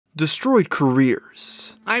destroyed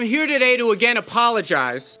careers. I'm here today to again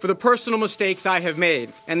apologize for the personal mistakes I have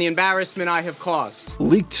made and the embarrassment I have caused.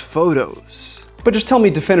 Leaked photos. But just tell me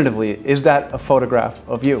definitively, is that a photograph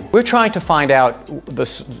of you? We're trying to find out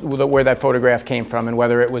where that photograph came from and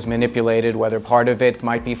whether it was manipulated, whether part of it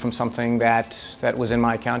might be from something that was in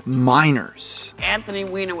my account. Minors. Anthony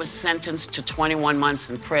Weiner was sentenced to 21 months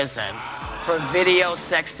in prison for video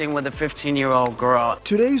sexting with a 15-year-old girl.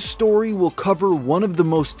 Today's story will cover one of the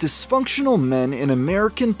most dysfunctional men in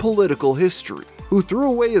American political history, who threw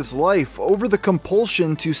away his life over the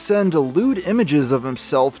compulsion to send lewd images of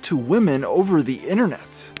himself to women over the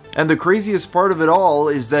internet. And the craziest part of it all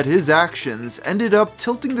is that his actions ended up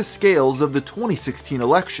tilting the scales of the 2016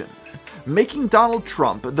 election, making Donald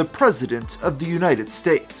Trump the President of the United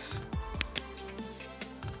States.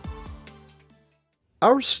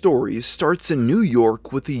 Our story starts in New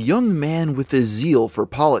York with a young man with a zeal for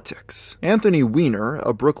politics. Anthony Weiner,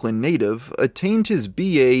 a Brooklyn native, attained his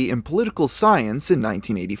BA in political science in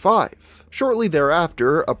 1985. Shortly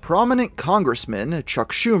thereafter, a prominent congressman,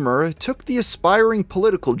 Chuck Schumer, took the aspiring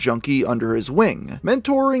political junkie under his wing,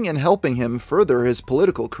 mentoring and helping him further his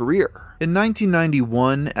political career. In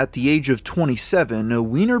 1991, at the age of 27,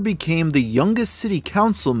 Weiner became the youngest city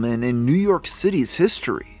councilman in New York City's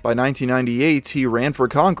history. By 1998, he ran for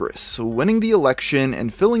Congress, winning the election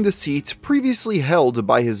and filling the seat previously held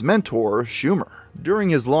by his mentor, Schumer. During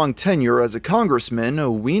his long tenure as a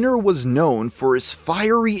congressman, Weiner was known for his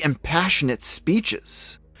fiery and passionate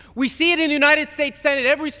speeches. We see it in the United States Senate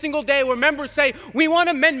every single day where members say, we want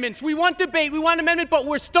amendments, we want debate, we want amendment, but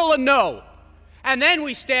we're still a no. And then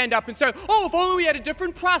we stand up and say, oh, if only we had a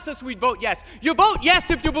different process, we'd vote yes. You vote yes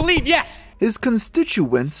if you believe yes. His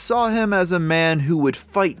constituents saw him as a man who would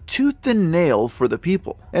fight tooth and nail for the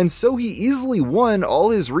people, and so he easily won all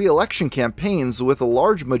his re-election campaigns with a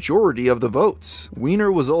large majority of the votes.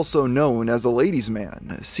 Weiner was also known as a ladies'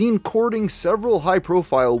 man, seen courting several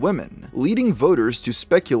high-profile women, leading voters to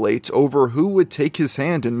speculate over who would take his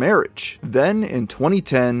hand in marriage. Then, in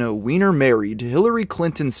 2010, Weiner married Hillary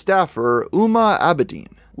Clinton's staffer Uma Abedin,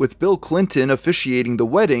 with Bill Clinton officiating the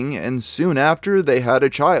wedding, and soon after they had a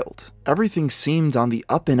child. Everything seemed on the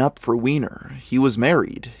up and up for Weiner. He was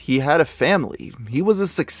married, he had a family, he was a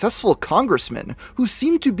successful congressman who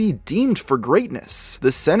seemed to be deemed for greatness.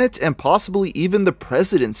 The Senate and possibly even the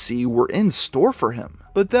presidency were in store for him.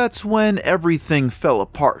 But that's when everything fell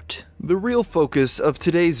apart. The real focus of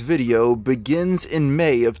today's video begins in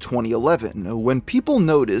May of 2011, when people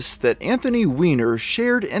noticed that Anthony Weiner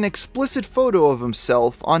shared an explicit photo of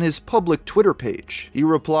himself on his public Twitter page. He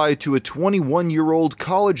replied to a 21-year-old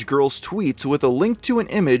college girl's tweet with a link to an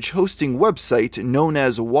image hosting website known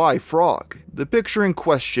as YFrog. The picture in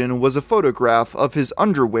question was a photograph of his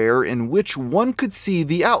underwear in which one could see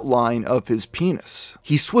the outline of his penis.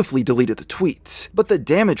 He swiftly deleted the tweet, but the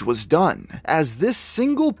damage was done, as this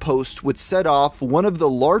single post would set off one of the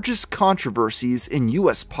largest controversies in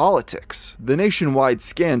US politics. The nationwide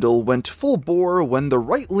scandal went full bore when the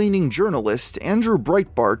right-leaning journalist Andrew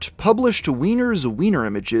Breitbart published Weiner's wiener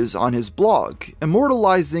images on his blog,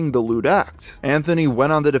 immortalizing the lewd act. Anthony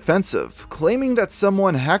went on the defensive, claiming that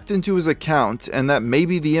someone hacked into his account and that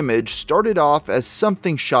maybe the image started off as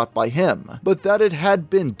something shot by him, but that it had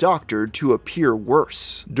been doctored to appear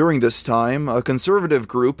worse. During this time, a conservative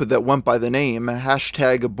group that went by the name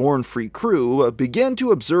 #BornFreeCrew began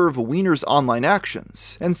to observe Weiner's online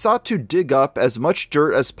actions and sought to dig up as much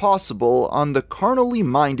dirt as possible on the carnally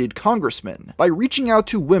minded congressman by reaching out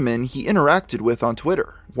to women he interacted with on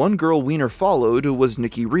Twitter. One girl Weiner followed was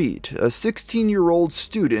Nikki Reed, a 16-year-old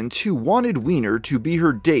student who wanted Weiner to be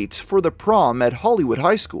her date for the prom at Hollywood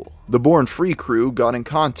High School. The Born Free crew got in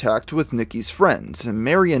contact with Nikki's friend,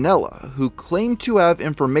 Marianella, who claimed to have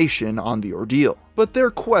information on the ordeal. But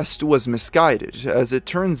their quest was misguided, as it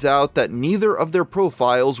turns out that neither of their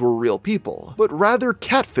profiles were real people, but rather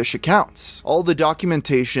catfish accounts. All the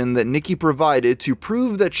documentation that Nikki provided to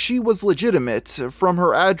prove that she was legitimate, from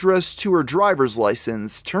her address to her driver's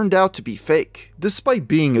license, turned out to be fake. Despite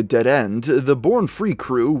being a dead end, the Born Free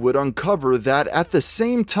crew would uncover that at the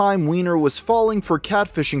same time Weiner was falling for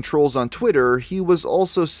catfishing trolls on Twitter, he was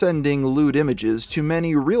also sending lewd images to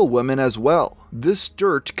many real women as well. This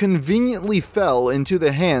dirt conveniently fell into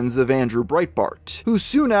the hands of Andrew Breitbart, who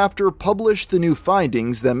soon after published the new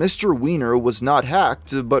findings that Mr. Weiner was not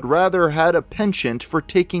hacked, but rather had a penchant for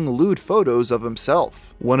taking lewd photos of himself.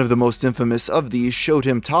 One of the most infamous of these showed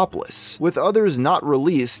him topless, with others not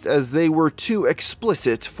released as they were too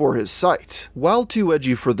explicit for his site. While too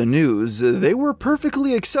edgy for the news, they were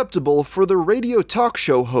perfectly acceptable for the radio talk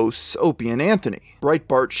show hosts Opie and Anthony.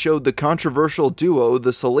 Breitbart showed the controversial duo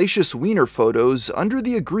the salacious Weiner photos photos under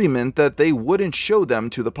the agreement that they wouldn't show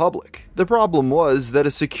them to the public. The problem was that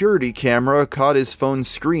a security camera caught his phone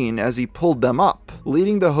screen as he pulled them up,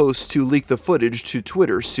 leading the host to leak the footage to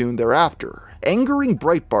Twitter soon thereafter, angering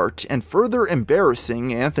Breitbart and further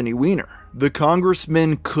embarrassing Anthony Weiner. The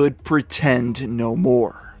congressman could pretend no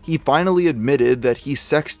more. He finally admitted that he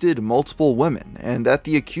sexted multiple women and that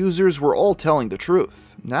the accusers were all telling the truth.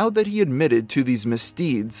 Now that he admitted to these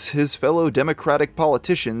misdeeds, his fellow Democratic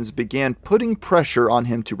politicians began putting pressure on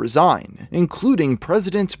him to resign, including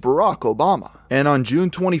President Barack Obama. And on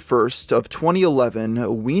June 21st of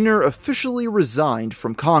 2011, Weiner officially resigned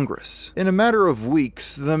from Congress. In a matter of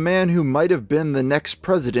weeks, the man who might have been the next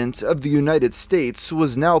president of the United States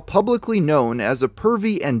was now publicly known as a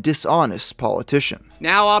pervy and dishonest politician.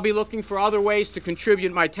 Now I'll be looking for other ways to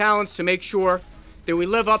contribute my talents to make sure that we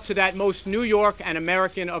live up to that most New York and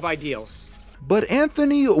American of ideals. But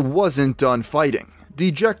Anthony wasn't done fighting.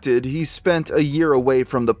 Dejected, he spent a year away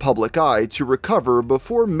from the public eye to recover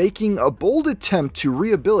before making a bold attempt to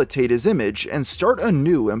rehabilitate his image and start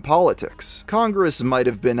anew in politics. Congress might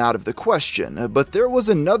have been out of the question, but there was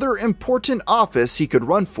another important office he could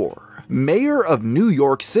run for: Mayor of New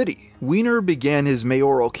York City. Weiner began his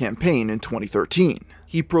mayoral campaign in 2013.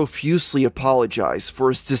 He profusely apologized for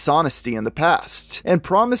his dishonesty in the past, and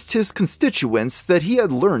promised his constituents that he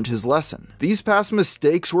had learned his lesson. These past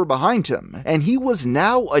mistakes were behind him, and he was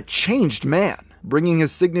now a changed man. Bringing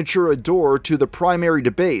his signature adore to the primary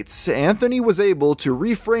debates, Anthony was able to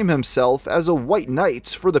reframe himself as a white knight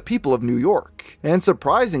for the people of New York. And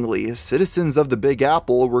surprisingly, citizens of the Big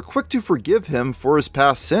Apple were quick to forgive him for his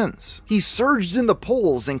past sins. He surged in the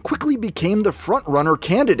polls and quickly became the front-runner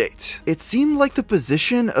candidate. It seemed like the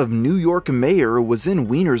position of New York mayor was in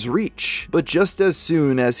Weiner's reach, but just as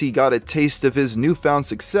soon as he got a taste of his newfound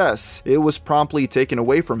success, it was promptly taken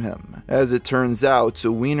away from him. As it turns out,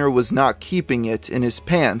 Weiner was not keeping it in his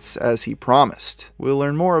pants as he promised. We'll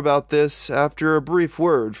learn more about this after a brief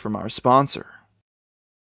word from our sponsor.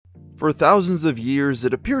 For thousands of years,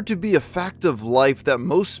 it appeared to be a fact of life that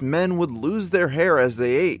most men would lose their hair as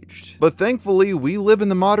they aged. But thankfully, we live in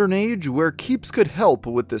the modern age where Keeps could help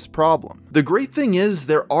with this problem. The great thing is,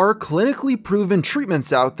 there are clinically proven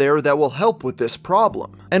treatments out there that will help with this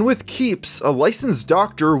problem. And with Keeps, a licensed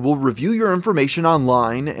doctor will review your information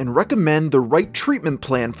online and recommend the right treatment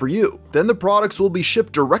plan for you. Then the products will be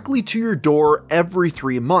shipped directly to your door every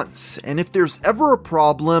 3 months. And if there's ever a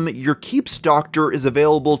problem, your Keeps doctor is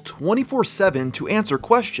available 24/7 to answer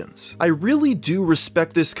questions. I really do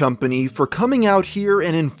respect this company for coming out here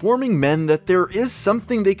and informing men that there is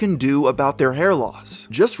something they can do about their hair loss.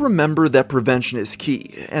 Just remember that prevention is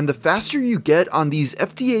key, and the faster you get on these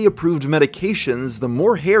FDA-approved medications, the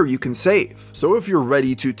more hair you can save. So if you're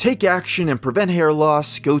ready to take action and prevent hair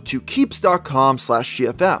loss, go to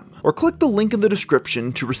keeps.com/GFM. or click the link in the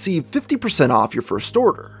description to receive 50% off your first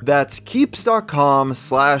order. That's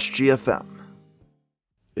keeps.com/GFM.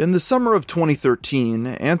 In the summer of 2013,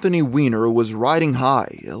 Anthony Weiner was riding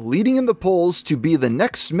high, leading in the polls to be the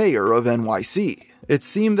next mayor of NYC. It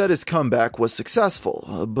seemed that his comeback was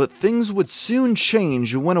successful, but things would soon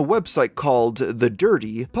change when a website called The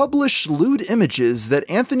Dirty published lewd images that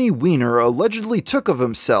Anthony Weiner allegedly took of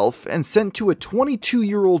himself and sent to a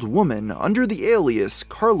 22-year-old woman under the alias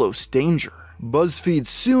Carlos Danger. BuzzFeed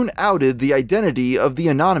soon outed the identity of the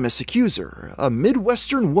anonymous accuser, a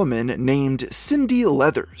Midwestern woman named Cindy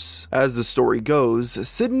Leathers. As the story goes,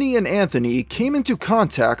 Sydney and Anthony came into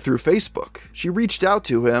contact through Facebook. She reached out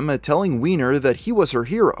to him, telling Weiner that he was her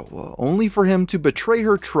hero, only for him to betray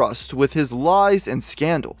her trust with his lies and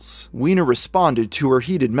scandals. Weiner responded to her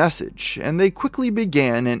heated message, and they quickly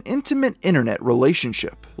began an intimate internet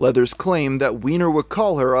relationship. Leathers claimed that Weiner would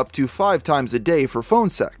call her up to 5 times a day for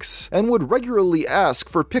phone sex, and would regularly ask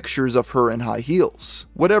for pictures of her in high heels.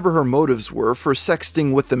 Whatever her motives were for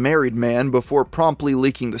sexting with the married man before promptly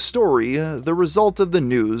leaking the story, the result of the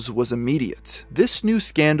news was immediate. This new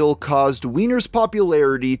scandal caused Weiner's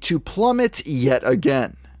popularity to plummet yet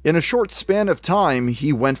again. In a short span of time,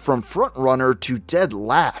 he went from frontrunner to dead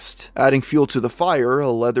last. Adding fuel to the fire,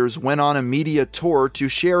 Leathers went on a media tour to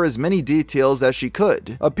share as many details as she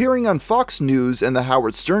could, appearing on Fox News and The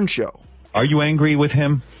Howard Stern Show. Are you angry with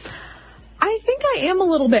him? I think I am a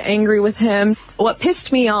little bit angry with him. What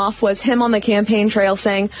pissed me off was him on the campaign trail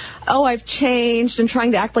saying, "Oh, I've changed," and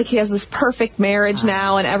trying to act like he has this perfect marriage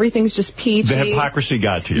now and everything's just peachy. The hypocrisy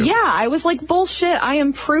got to you. Yeah, I was like, bullshit, I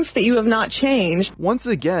am proof that you have not changed. Once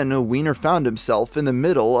again, Weiner found himself in the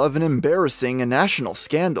middle of an embarrassing national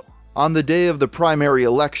scandal. On the day of the primary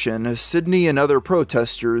election, Sidney and other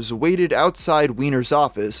protesters waited outside Weiner's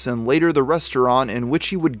office and later the restaurant in which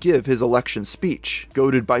he would give his election speech.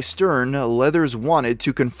 Goaded by Stern, Leathers wanted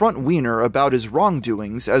to confront Weiner about his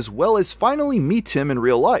wrongdoings as well as finally meet him in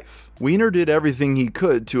real life. Weiner did everything he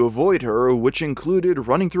could to avoid her, which included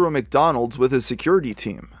running through a McDonald's with his security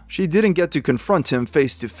team. She didn't get to confront him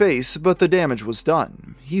face to face, but the damage was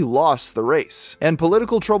done. He lost the race. And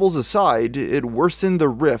political troubles aside, it worsened the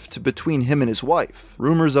rift between him and his wife.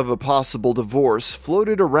 Rumors of a possible divorce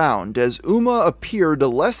floated around as Uma appeared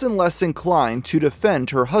less and less inclined to defend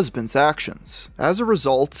her husband's actions. As a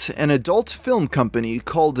result, an adult film company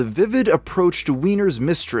called Vivid approached Weiner's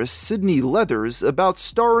mistress, Sidney Leathers, about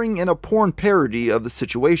starring in a porn parody of the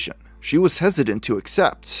situation. She was hesitant to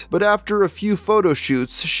accept, but after a few photo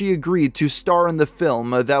shoots, she agreed to star in the film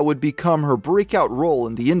that would become her breakout role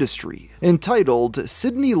in the industry, entitled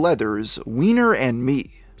Sidney Leathers, Weiner and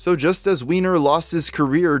Me. So just as Weiner lost his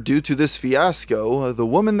career due to this fiasco, the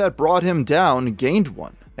woman that brought him down gained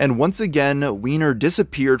one. And once again, Weiner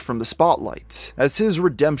disappeared from the spotlight, as his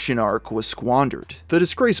redemption arc was squandered. The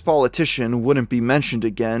disgraced politician wouldn't be mentioned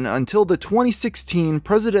again until the 2016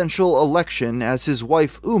 presidential election, as his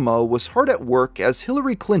wife Uma was hard at work as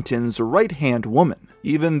Hillary Clinton's right-hand woman.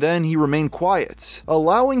 Even then, he remained quiet,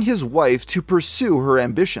 allowing his wife to pursue her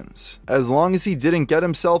ambitions. As long as he didn't get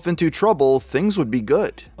himself into trouble, things would be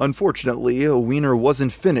good. Unfortunately, Weiner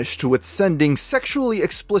wasn't finished with sending sexually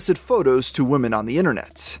explicit photos to women on the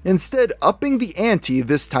internet, instead upping the ante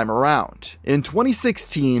this time around. In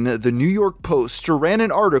 2016, the New York Post ran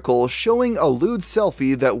an article showing a lewd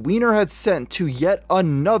selfie that Weiner had sent to yet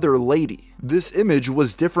another lady. This image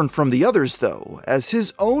was different from the others though, as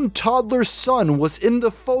his own toddler son was in the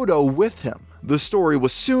photo with him. The story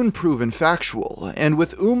was soon proven factual, and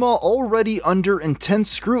with Uma already under intense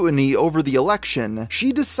scrutiny over the election,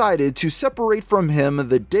 she decided to separate from him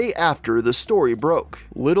the day after the story broke.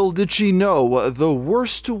 Little did she know, the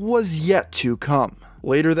worst was yet to come.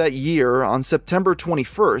 Later that year, on September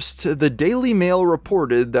 21st, the Daily Mail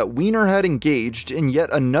reported that Weiner had engaged in yet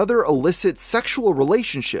another illicit sexual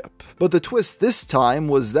relationship, but the twist this time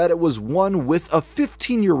was that it was one with a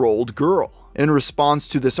 15-year-old girl. In response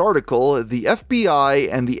to this article, the FBI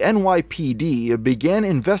and the NYPD began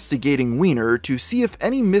investigating Weiner to see if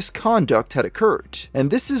any misconduct had occurred,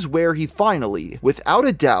 and this is where he finally, without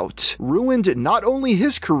a doubt, ruined not only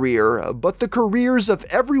his career, but the careers of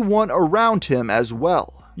everyone around him as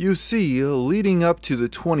well. You see, leading up to the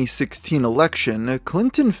 2016 election,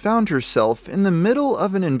 Clinton found herself in the middle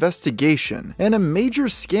of an investigation and a major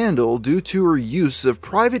scandal due to her use of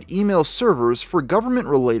private email servers for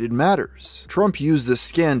government-related matters. Trump used this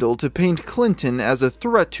scandal to paint Clinton as a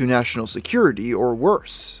threat to national security, or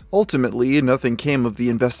worse. Ultimately, nothing came of the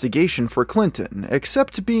investigation for Clinton,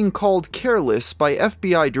 except being called careless by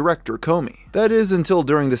FBI Director Comey. That is, until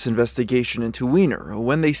during this investigation into Weiner,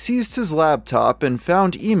 when they seized his laptop and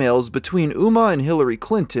found emails between Uma and Hillary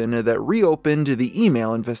Clinton that reopened the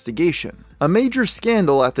email investigation. A major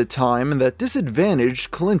scandal at the time that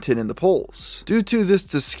disadvantaged Clinton in the polls. Due to this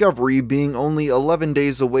discovery being only 11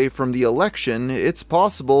 days away from the election, it's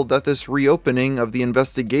possible that this reopening of the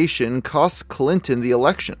investigation cost Clinton the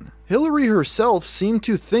election. Hillary herself seemed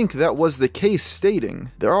to think that was the case, stating,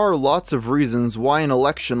 "There are lots of reasons why an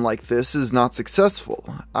election like this is not successful.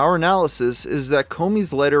 Our analysis is that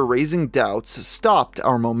Comey's letter raising doubts stopped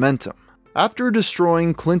our momentum." After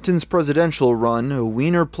destroying Clinton's presidential run,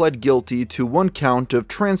 Weiner pled guilty to one count of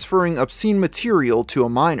transferring obscene material to a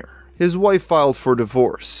minor. His wife filed for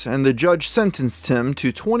divorce, and the judge sentenced him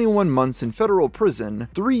to 21 months in federal prison,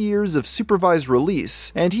 3 years of supervised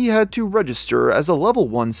release, and he had to register as a level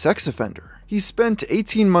 1 sex offender. He spent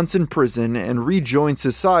 18 months in prison and rejoined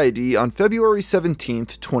society on February 17,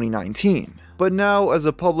 2019. But now, as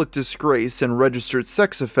a public disgrace and registered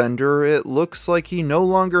sex offender, it looks like he no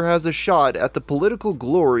longer has a shot at the political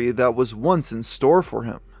glory that was once in store for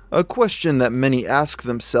him. A question that many ask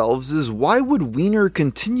themselves is, why would Weiner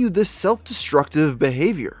continue this self-destructive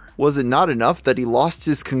behavior? Was it not enough that he lost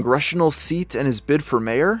his congressional seat and his bid for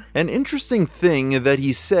mayor? An interesting thing that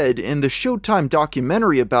he said in the Showtime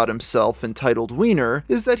documentary about himself entitled Weiner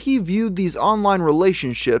is that he viewed these online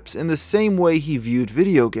relationships in the same way he viewed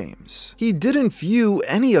video games. He didn't view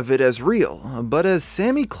any of it as real, but as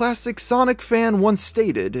Sammy Classic Sonic fan once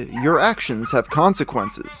stated, your actions have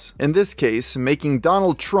consequences. In this case, making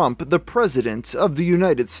Donald Trump the president of the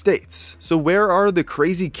United States. So where are the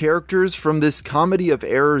crazy characters from this comedy of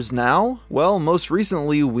errors offers now? Well, most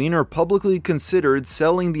recently, Weiner publicly considered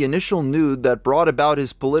selling the initial nude that brought about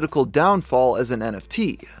his political downfall as an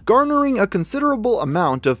NFT, garnering a considerable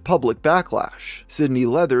amount of public backlash. Sydney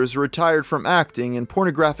Leathers retired from acting in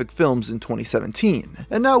pornographic films in 2017,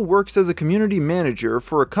 and now works as a community manager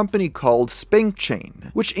for a company called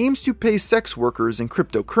SpankChain, which aims to pay sex workers in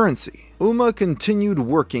cryptocurrency. Uma continued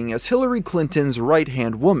working as Hillary Clinton's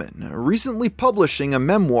right-hand woman, recently publishing a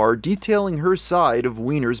memoir detailing her side of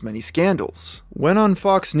Weiner's many scandals. When on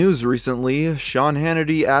Fox News recently, Sean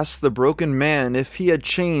Hannity asked the broken man if he had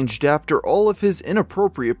changed after all of his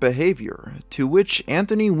inappropriate behavior, to which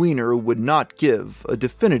Anthony Weiner would not give a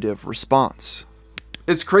definitive response.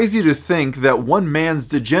 It's crazy to think that one man's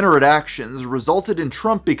degenerate actions resulted in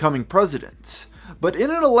Trump becoming president. But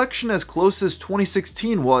in an election as close as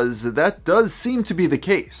 2016 was, that does seem to be the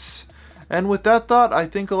case. And with that thought, I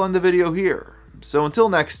think I'll end the video here. So until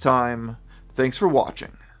next time, thanks for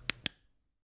watching.